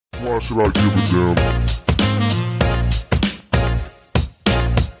Why should I give a damn?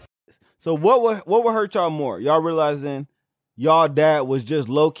 So what would hurt y'all more? Y'all realizing y'all dad was just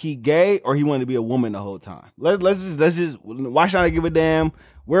low key gay, or he wanted to be a woman the whole time? Let's just why should I give a damn?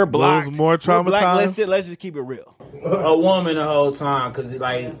 We're black. More traumatized. Let's just keep it real. A woman the whole time, cause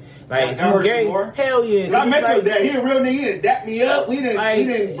like if you gay, hell yeah. I met your dad. He a real nigga. He didn't dap me up. We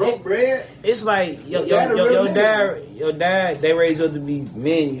didn't broke bread. It's like your dad. They raised us to be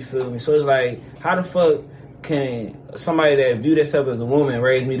men. You feel me? So it's like, how the fuck can somebody that view themselves as a woman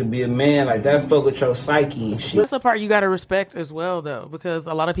raise me to be a man? Like, that fuck with your psyche and shit. That's the part you got to respect as well, though, because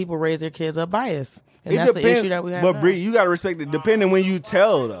a lot of people raise their kids up biased, and that's the issue that we have. But now. Bree, you got to respect it, depending when you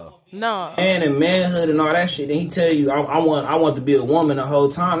tell though. No, and manhood and all that shit. Then he tell you, I want to be a woman the whole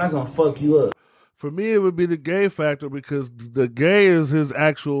time. That's gonna fuck you up. For me, it would be the gay factor, because the gay is his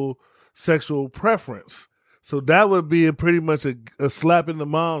actual sexual preference. So that would be pretty much a slap in the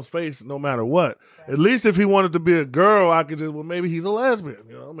mom's face no matter what. At least if he wanted to be a girl, I could just, well, maybe he's a lesbian,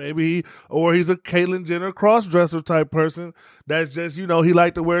 maybe he's a Caitlyn Jenner cross-dresser type person that's just, he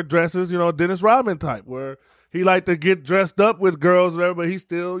liked to wear dresses, Dennis Rodman type, where he liked to get dressed up with girls, whatever, but he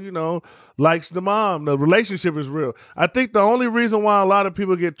still, likes the mom. The relationship is real. I think the only reason why a lot of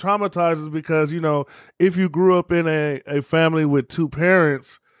people get traumatized is because, if you grew up in a family with two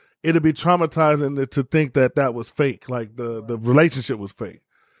parents, it'd be traumatizing to think that was fake, like the relationship was fake.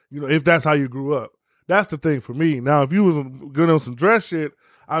 If that's how you grew up. That's the thing for me. Now, if you was good on some dress shit,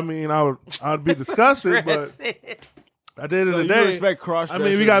 I'd be disgusted, but at the end of the day, respect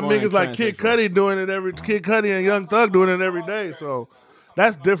we got niggas like Kid Cudi doing it Kid Cudi and Young Thug doing it every day, so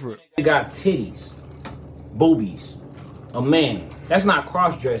that's different. You got titties, boobies, a man. That's not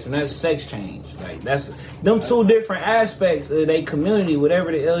cross-dressing. That's sex change. Like, that's them two different aspects of their community.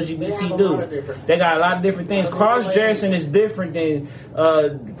 Whatever the LGBT do, they got a lot of different things. Cross-dressing is different than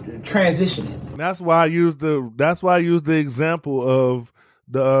transitioning. That's why I use the example of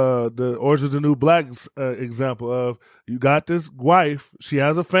the Orange Is the New Black example of, you got this wife. She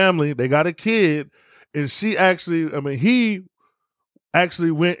has a family. They got a kid, and he actually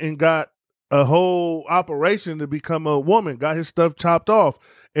went and got a whole operation to become a woman, got his stuff chopped off.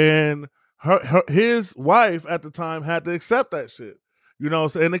 And his wife at the time had to accept that shit,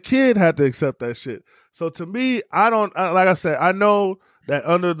 and the kid had to accept that shit. So to me, like I said, I know that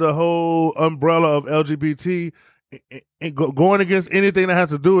under the whole umbrella of LGBT, going against anything that has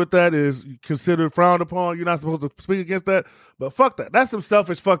to do with that is considered frowned upon. You're not supposed to speak against that. But fuck that. That's some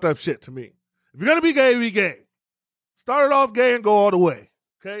selfish, fucked up shit to me. If you're going to be gay, be gay. Start it off gay and go all the way.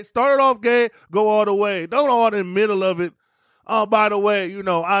 Okay, start it off gay, go all the way. Don't all in the middle of it. Oh, by the way,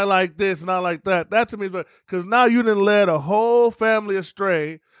 I like this and I like that. That to me is because now you done led a whole family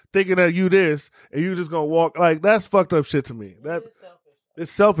astray thinking that you this and you just gonna walk like that's fucked up shit to me. It's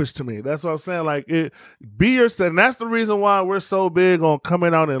selfish to me. That's what I'm saying. Like, be yourself. And that's the reason why we're so big on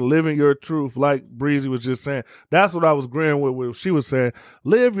coming out and living your truth, like Breezy was just saying. That's what I was agreeing with what she was saying.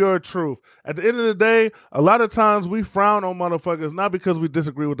 Live your truth. At the end of the day, a lot of times we frown on motherfuckers, not because we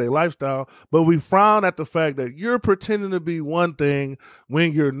disagree with their lifestyle, but we frown at the fact that you're pretending to be one thing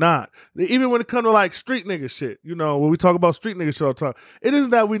when you're not. Even when it comes to like street nigga shit, when we talk about street nigga shit all the time, it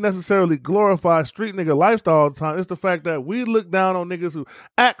isn't that we necessarily glorify street nigga lifestyle all the time. It's the fact that we look down on niggas who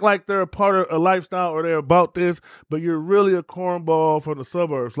act like they're a part of a lifestyle or they're about this, but you're really a cornball from the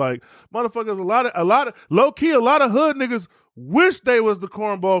suburbs. Like, motherfuckers, a lot of low key, a lot of hood niggas wish they was the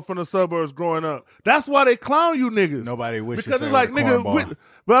cornball from the suburbs growing up. That's why they clown you niggas. Nobody wishes because they it's like were nigga.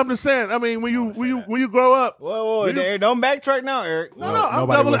 But I'm just saying. I mean, when you grow up, whoa, don't backtrack now, Eric. No, I'm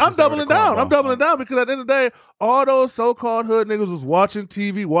doubling down. I'm doubling down because at the end of the day, all those so-called hood niggas was watching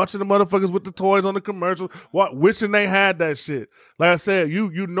TV, watching the motherfuckers with the toys on the commercials, wishing they had that shit. Like I said, you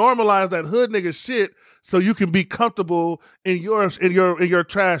normalize that hood nigga shit so you can be comfortable in your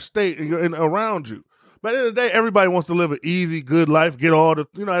trash state and around you. But at the end of the day, everybody wants to live an easy, good life, get all the,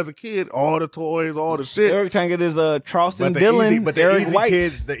 as a kid, all the toys, all the shit. Eric trying to get his Charleston Dillon, Eric White.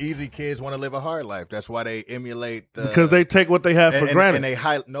 The easy kids want to live a hard life. That's why they emulate. Because they take what they have for granted.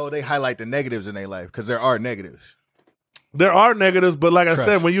 And they highlight the negatives in their life because there are negatives. There are negatives, but like I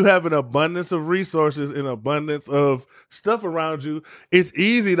said, when you have an abundance of resources and abundance of stuff around you, it's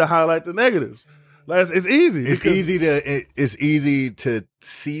easy to highlight the negatives. Like, it's easy. It's easy to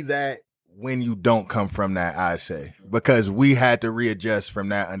see that when you don't come from that, I say, because we had to readjust from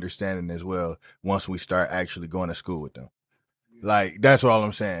that understanding as well once we start actually going to school with them. Like, that's all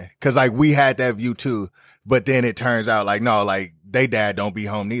I'm saying. Because, like, we had that view too, but then it turns out, like, no, like, they dad don't be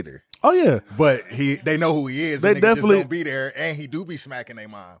home neither. Oh, yeah. But they know who he is. They definitely just don't be there, and he do be smacking their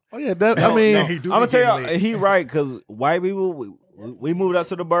mom. Oh, yeah. I'm going to tell y'all, he right, because white people, We moved out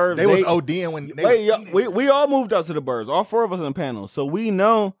to the burbs. They was ODing when they we all moved out to the burbs. All 4 of us on the panel. So we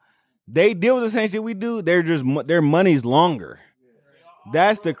know they deal with the same shit we do. Their money's longer.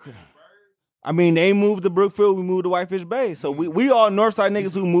 That's the. I mean, they moved to Brookfield. We moved to Whitefish Bay. So we all Northside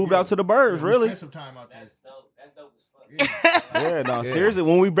niggas who moved out to the burbs. Really. Spent some time out there. That's dope as fuck. Yeah, no, seriously.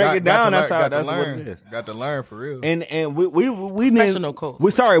 When we break it down, that's what it is. Got to learn for real. And we Professional coach.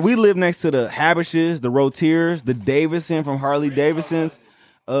 We live next to the Habishes, the Rotiers, the Davidson from Harley Davidsons.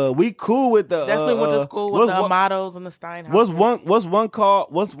 We cool with the Definitely went to school with the Amados and the Steinhauers. What's one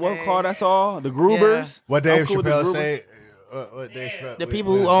call that's all? The Grubers. Yeah. What Dave I'm cool with the Chappelle Grubers. say? The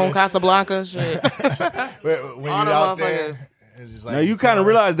people who own Casablanca, shit. When you All the out there, motherfuckers. it's just Now you kind of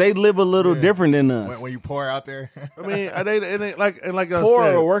realize they live a little different than us. when you pour out there. I mean, they like I Poor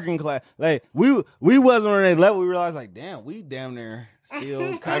said, or working class. Like we wasn't on that level. We realized like, damn, we damn near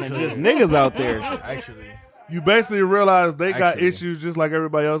still kind of just niggas out there. Actually, you basically realize they got Actually. issues just like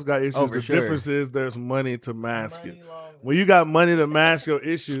everybody else got issues. Oh, for The sure. difference is there's money to mask it. When you got money to mask your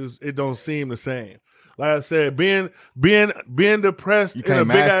issues, it don't seem the same. Like I said, being depressed you in a can't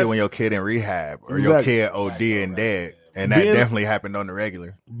big mask ass, it when your kid in rehab or Exactly. your kid OD and dead, and that Being- definitely happened on the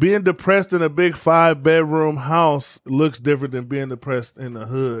regular. being depressed in a big 5-bedroom house looks different than being depressed in the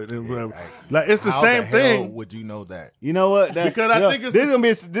hood. And whatever. Like it's the How same the hell thing. Would you know that? You know what? Because I think it's this gonna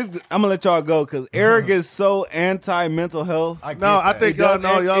be this. I'm gonna let y'all go because Eric is so anti mental health. I think It y'all does-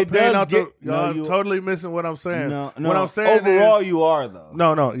 know it- y'all it paying does out get- the y'all no, you- totally missing what I'm saying. No, what I'm saying overall is, you are though.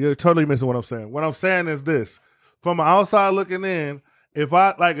 No, you're totally missing what I'm saying. What I'm saying is this: from an outside looking in, if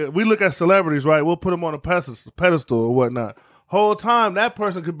we look at celebrities, right? We'll put them on a pedestal or whatnot. Whole time that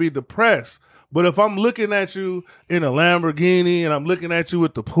person could be depressed. But if I'm looking at you in a Lamborghini and I'm looking at you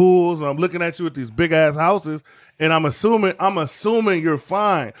with the pools and I'm looking at you with these big ass houses, and I'm assuming you're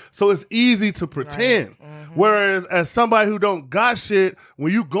fine. So it's easy to pretend. Whereas as somebody who don't got shit,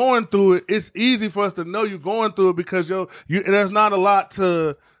 when you going through it, it's easy for us to know you're going through it because there's not a lot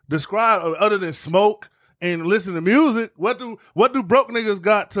to describe other than smoke and listen to music. What do broke niggas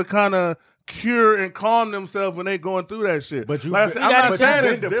got to kind of cure and calm themselves when they going through that shit? But Like I said, I'm not saying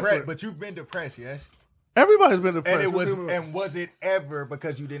it's depressed. different. But you've been depressed, yes. Everybody's been depressed. And was it ever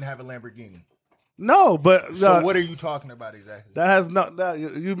because you didn't have a Lamborghini? No, but So what are you talking about exactly? that has not.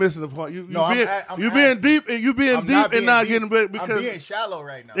 You missing the point. You No, being I'm deep and you being I'm deep and being not deep. getting better because I'm being shallow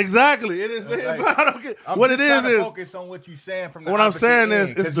right now. exactly it is. Like, I don't get, I'm what just it trying to is focus on what you're saying from the What I'm opposite saying end, is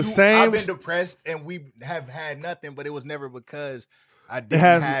it's 'cause the same- I've been depressed and we have had nothing, but it was never because I it didn't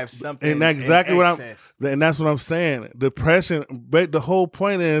has have something. and that's exactly in what excess. and that's what I'm saying. Depression, but the whole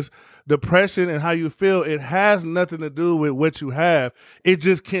point is depression and how you feel. It has nothing to do with what you have. It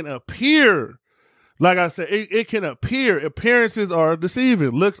just can appear. Like I said, it can appear. Appearances are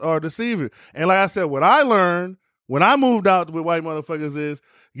deceiving. Looks are deceiving. And like I said, what I learned when I moved out with white motherfuckers is,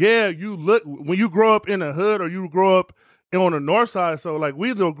 yeah, you look, when you grow up in the hood or you grow up on the north side, so like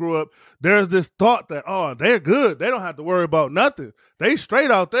we don't grow up, there's this thought that, oh, they're good. They don't have to worry about nothing. They straight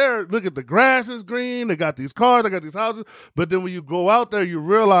out there. Look at the grass is green. They got these cars. They got these houses. But then when you go out there, you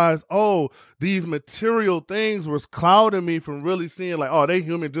realize, oh, these material things was clouding me from really seeing like, oh, they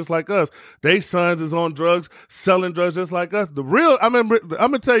human just like us. They sons is on drugs, selling drugs just like us. I'm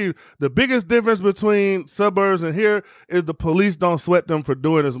gonna tell you, the biggest difference between suburbs and here is the police don't sweat them for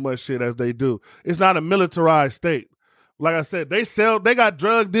doing as much shit as they do. It's not a militarized state. Like I said, they got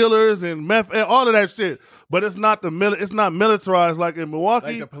drug dealers and meth and all of that shit, but it's not it's not militarized like in Milwaukee.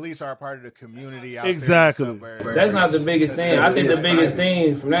 Like the police are a part of the community out Exactly. there. in the suburbs. That's not the biggest thing. I think the biggest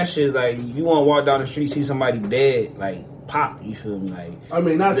thing from that shit is like you want to walk down the street, see somebody dead, like pop. You feel me? Like I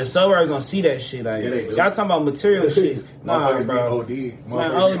mean, that's the suburbs don't see that shit. Like they do. y'all talking about material shit. Nah, Motherfuckers bro. be OD.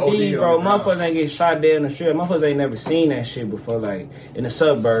 Man, Motherfuckers OD, be bro. on the ground. Motherfuckers ain't get shot dead in the street. Motherfuckers ain't never seen that shit before, like in the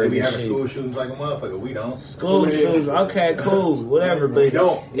suburbs. They be and having shit. school shootings like a motherfucker. We don't. School shootings, okay, cool, whatever. We But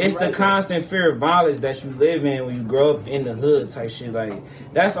don't. it's the constant fear of violence that you live in when you grow up in the hood type shit. Like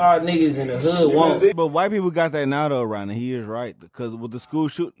that's all niggas in the hood want. But white people got that now though, Ronnie. He is right because with the school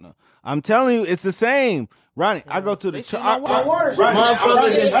shooting, I'm telling you, it's the same. Ronnie, I go to the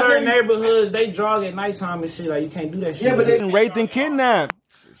Motherfuckers in certain neighborhoods, they jog at nighttime and shit. Like you can't do that shit. Yeah, but they getting raped and kidnapped.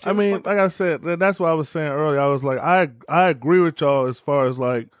 I mean, like I said, that's what I was saying earlier. I was like, I agree with y'all as far as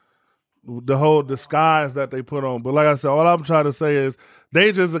like the whole disguise that they put on. But like I said, all I'm trying to say is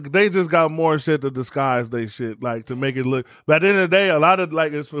they just got more shit to disguise they shit, like to make it look. But at the end of the day, a lot of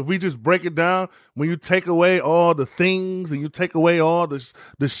like if we just break it down, when you take away all the things and you take away all the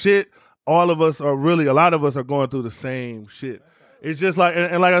shit, a lot of us are going through the same shit. It's just like,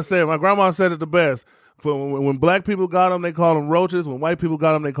 and like I said, my grandma said it the best. When black people got them, they call them roaches. When white people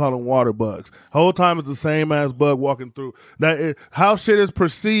got them, they call them water bugs. Whole time it's the same ass bug walking through. How shit is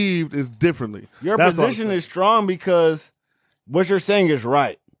perceived is differently. Your position is strong because what you're saying is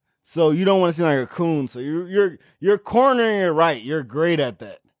right. So you don't want to seem like a coon. So you're cornering it right. You're great at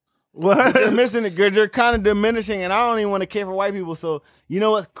that. What? You're missing it good. You're kind of diminishing, and I don't even want to care for white people. So you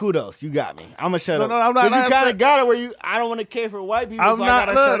know what? Kudos, you got me. I'm gonna shut up. No, I'm not. You kind of got it where I don't want to care for white people. I'm so not.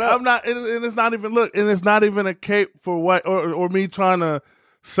 I gotta shut up. I'm not. And it's not even and it's not even a cape for white or me trying to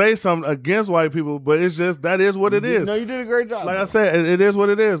say something against white people. But it's just that is what it is. No, you did a great job. Like I said, it is what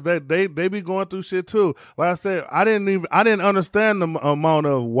it is. They be going through shit too. Like I said, I didn't understand the amount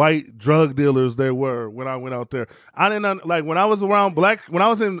of white drug dealers there were when I went out there. I didn't when I was around when I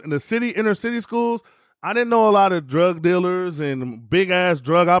was in the inner city schools. I didn't know a lot of drug dealers and big ass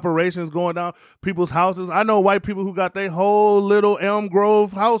drug operations going down people's houses. I know white people who got their whole little Elm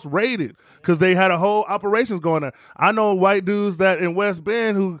Grove house raided because they had a whole operations going there. I know white dudes that in West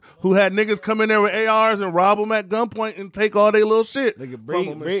Bend who had niggas come in there with ARs and rob them at gunpoint and take all their little shit.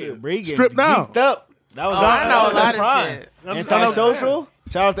 Strip down. Up. That was I know a lot of shit. Antisocial.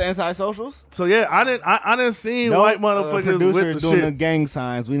 Shout out to Antisocials. So yeah, I didn't see white motherfuckers with the doing shit. the gang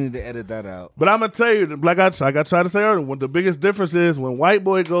signs. We need to edit that out. But I'm gonna tell you, like I tried to say earlier, what the biggest difference is when white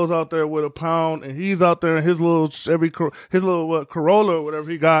boy goes out there with a pound and he's out there in his little Corolla or whatever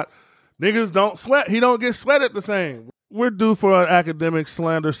he got, niggas don't sweat. He don't get sweated the same. We're due for an academic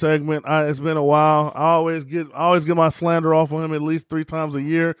slander segment. It's been a while. I always get my slander off on him at least 3 times a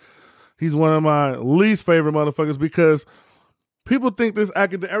year. He's one of my least favorite motherfuckers because people think this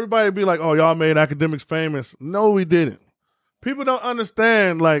everybody be like, oh, y'all made academics famous. No, we didn't. People don't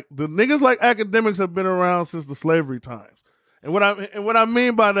understand, like, the niggas like academics have been around since the slavery times. And what I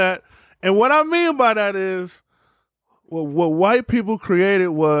mean by that is what white people created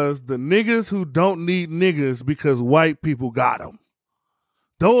was the niggas who don't need niggas because white people got them.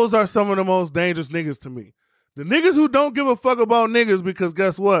 Those are some of the most dangerous niggas to me. The niggas who don't give a fuck about niggas because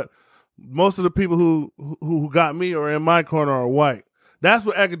guess what? Most of the people who got me or in my corner are white. That's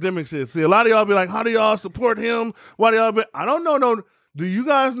what academics is. See, a lot of y'all be like, how do y'all support him? Why do y'all be? I don't know. No, do you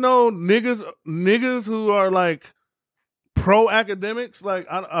guys know niggas who are like pro academics? Like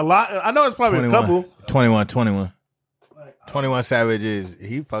a lot. I know it's probably 21, a couple. 21 Savage is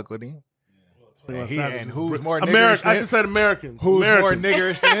he fuck with him? And who's more American? niggers? I should say Americans. Who's Americans. more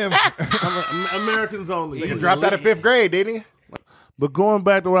niggers than him? Americans only. He dropped out of 5th grade, didn't he? But going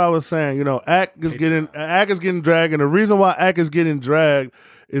back to what I was saying, Ack is getting dragged, and the reason why Ack is getting dragged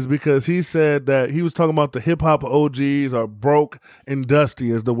is because he said that he was talking about the hip hop OGs are broke and dusty,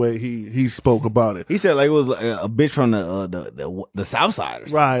 is the way he spoke about it. He said like it was a bitch from the South Side or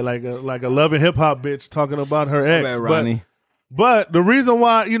something. Right, like a loving hip hop bitch talking about her ex. Bad, Ronnie. But the reason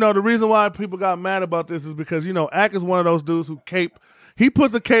why people got mad about this is because Ack is one of those dudes who he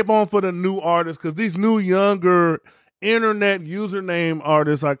puts a cape on for the new artists because these new younger internet username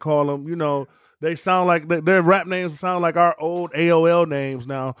artists, I call them, they sound like their rap names sound like our old AOL names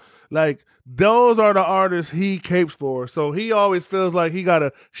now. Like those are the artists he capes for. So he always feels like he got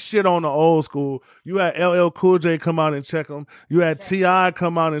to shit on the old school. You had LL Cool J come out and check him. You had T.I.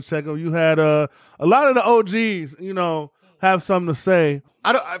 come out and check him. You had a lot of the OGs, have something to say.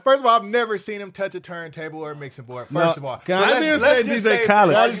 First of all, I've never seen him touch a turntable or a mixing board. First of all, I didn't say DJ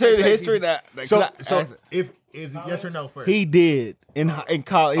Khaled. I just say the history that. So if is it yes or no first? He did in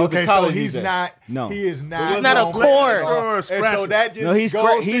college. Okay, so he's DJ. not. No, he is not. He's not a core. And so that just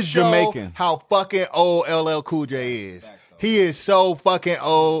goes to show Jamaican. how fucking old LL Cool J is. He is so fucking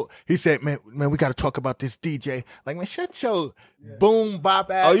old. He said, man, we got to talk about this DJ. Like, man, shut your boom bop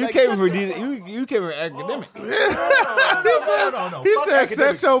ass. Oh, you came for DJ. You came for academics. No. He said,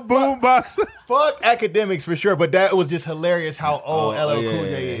 shut your boom box. Fuck academics for sure, but that was just hilarious how old LL Cool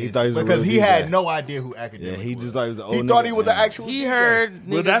J is. He thought he was because a real he had DJ. no idea who academics Yeah, he was. just thought he was an old He nigga. thought he was an actual He DJ. heard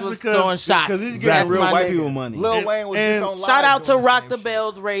Well, niggas that's was because- throwing shots. Because he's That's getting real my white nigga. people money. Lil Wayne was and just on live Shout out to doing the Rock same the shit.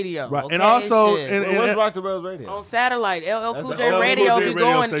 Bells Radio. Right. Okay? And also, Shit. and- What's Rock the Bells Radio? On satellite, LL Cool That's J the LL Radio Cool J be radio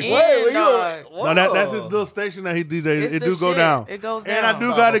going station. in, Wait, dog. No, that's his little station that he DJs. It's It the do go shit. down. It goes And I down.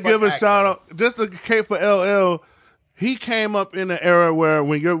 do Oh, got to but give a fuck shout out, just a K for LL. He came up in the era where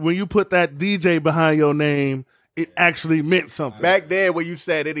when you put that DJ behind your name, it actually meant something. Back then, when you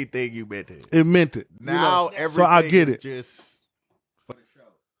said anything, you meant it. It meant it. Now everything so I get is it. just for the show.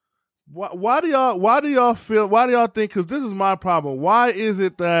 Why do y'all think? Because this is my problem. Why is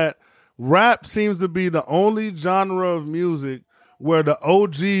it that rap seems to be the only genre of music where the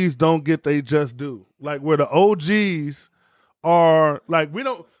OGs don't get they just due? Like where the OGs are like we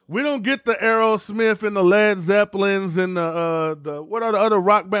don't get the Aerosmith and the Led Zeppelins and the what are the other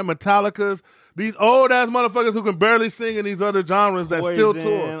rock band Metallicas. These old ass motherfuckers who can barely sing in these other genres that still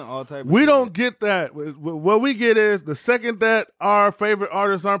tour. All type of We shit. don't get that. What we get is the second that our favorite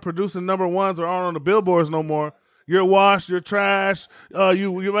artists aren't producing number ones or aren't on the billboards no more, you're washed, you're trash,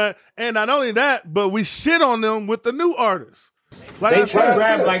 you man. And not only that, but we shit on them with the new artists. Like They treat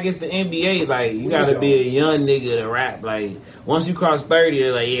rap like it's the NBA. Like, you gotta be a young nigga to rap. Like, once you cross 30,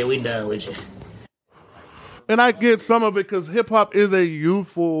 they're like, yeah, we done with you. And I get some of it because hip hop is a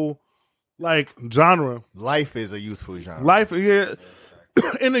youthful, like, genre. Life is a youthful genre. Life, yeah.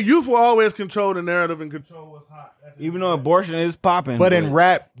 And the youth will always control the narrative and control what's hot. Even though abortion is popping. But in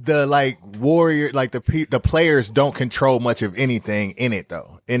rap, the like warrior, like the players don't control much of anything in it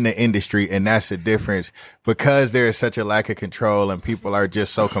though, in the industry, and that's the difference because there is such a lack of control and people are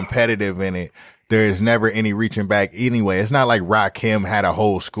just so competitive in it. There's never any reaching back anyway. It's not like Rakim had a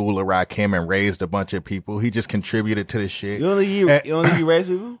whole school of Rakim and raised a bunch of people. He just contributed to the shit. You only he raised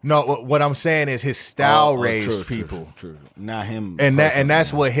people? No, what I'm saying is his style raised people. True. Not him. And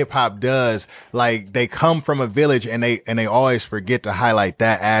that's what hip hop does. Like they come from a village and they always forget to highlight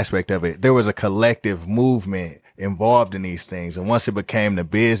that aspect of it. There was a collective movement involved in these things. And once it became the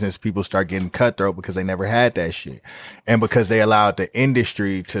business, people start getting cutthroat because they never had that shit. And because they allowed the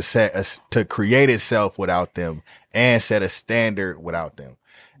industry to create itself without them and set a standard without them.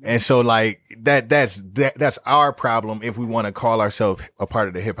 And so like that's our problem if we want to call ourselves a part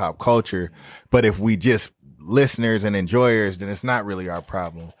of the hip hop culture. But if we just listeners and enjoyers, then it's not really our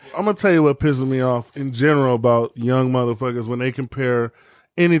problem. I'm going to tell you what pisses me off in general about young motherfuckers when they compare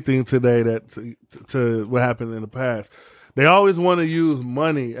anything today to what happened in the past. They always want to use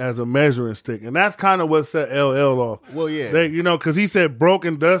money as a measuring stick, and that's kind of what set LL off. Well, yeah, because he said broke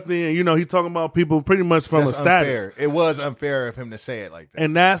and dusty, and he talking about people pretty much from that's a status. Unfair. It was unfair of him to say it like that,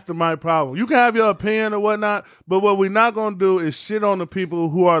 and that's my problem. You can have your opinion or whatnot, but what we're not gonna do is shit on the people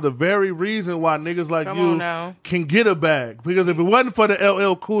who are the very reason why niggas like you can get a bag. Because if it wasn't for the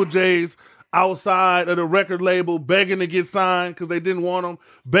LL Cool J's outside of the record label begging to get signed because they didn't want him,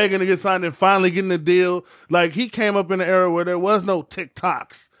 begging to get signed and finally getting a deal. Like, he came up in an era where there was no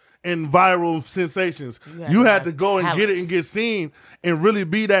TikToks and viral sensations. You had to go and get it and get seen and really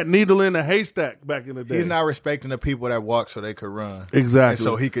be that needle in the haystack back in the day. He's not respecting the people that walk so they could run. Exactly. And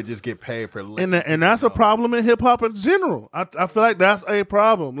so he could just get paid for living. And that's a problem in hip-hop in general. I feel like that's a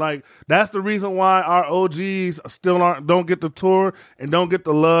problem. Like, that's the reason why our OGs still don't get the tour and don't get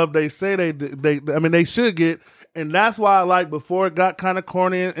the love they say they should get. And that's why I like, before it got kind of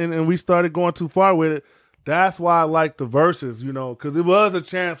corny and we started going too far with it, that's why I like the verses, because it was a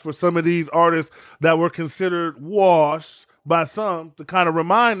chance for some of these artists that were considered washed by some to kind of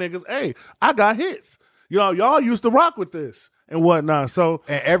remind niggas, hey, I got hits. Y'all used to rock with this and whatnot. So,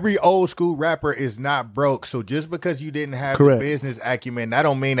 and every old school rapper is not broke. So just because you didn't have the business acumen, that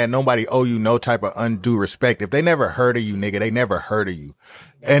don't mean that nobody owe you no type of undue respect. If they never heard of you, nigga, they never heard of you.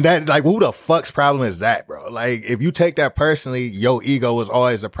 And that, like, who the fuck's problem is that, bro? Like, if you take that personally, your ego is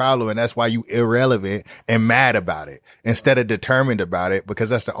always a problem, and that's why you irrelevant and mad about it instead of determined about it,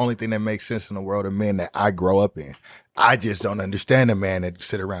 because that's the only thing that makes sense in the world of men that I grow up in. I just don't understand a man that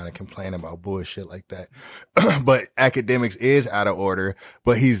sit around and complain about bullshit like that. But Academics is out of order,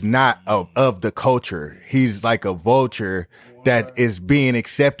 but he's not of the culture. He's like a vulture that is being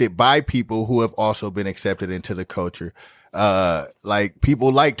accepted by people who have also been accepted into the culture. Like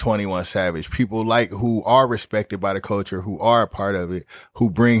people like 21 Savage, people like who are respected by the culture, who are a part of it, who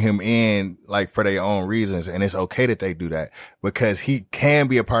bring him in like for their own reasons. And it's okay that they do that because he can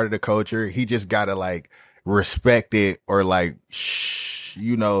be a part of the culture. He just gotta like respect it or like,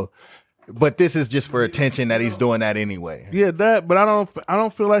 but this is just for attention that he's doing that anyway. Yeah, but I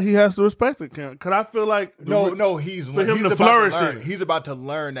don't feel like he has to respect it, Cause I feel like he's to flourish. He's about to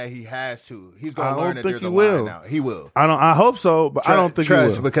learn that he has to. He's going to learn that there's a line now. He will. I hope so, but I don't think he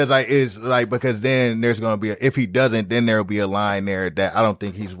will. Because then there's going to be if he doesn't, then there'll be a line there that I don't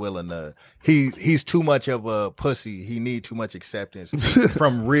think he's willing to. He's too much of a pussy. He need too much acceptance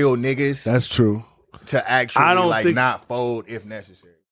from real niggas. That's true. To actually not fold if necessary.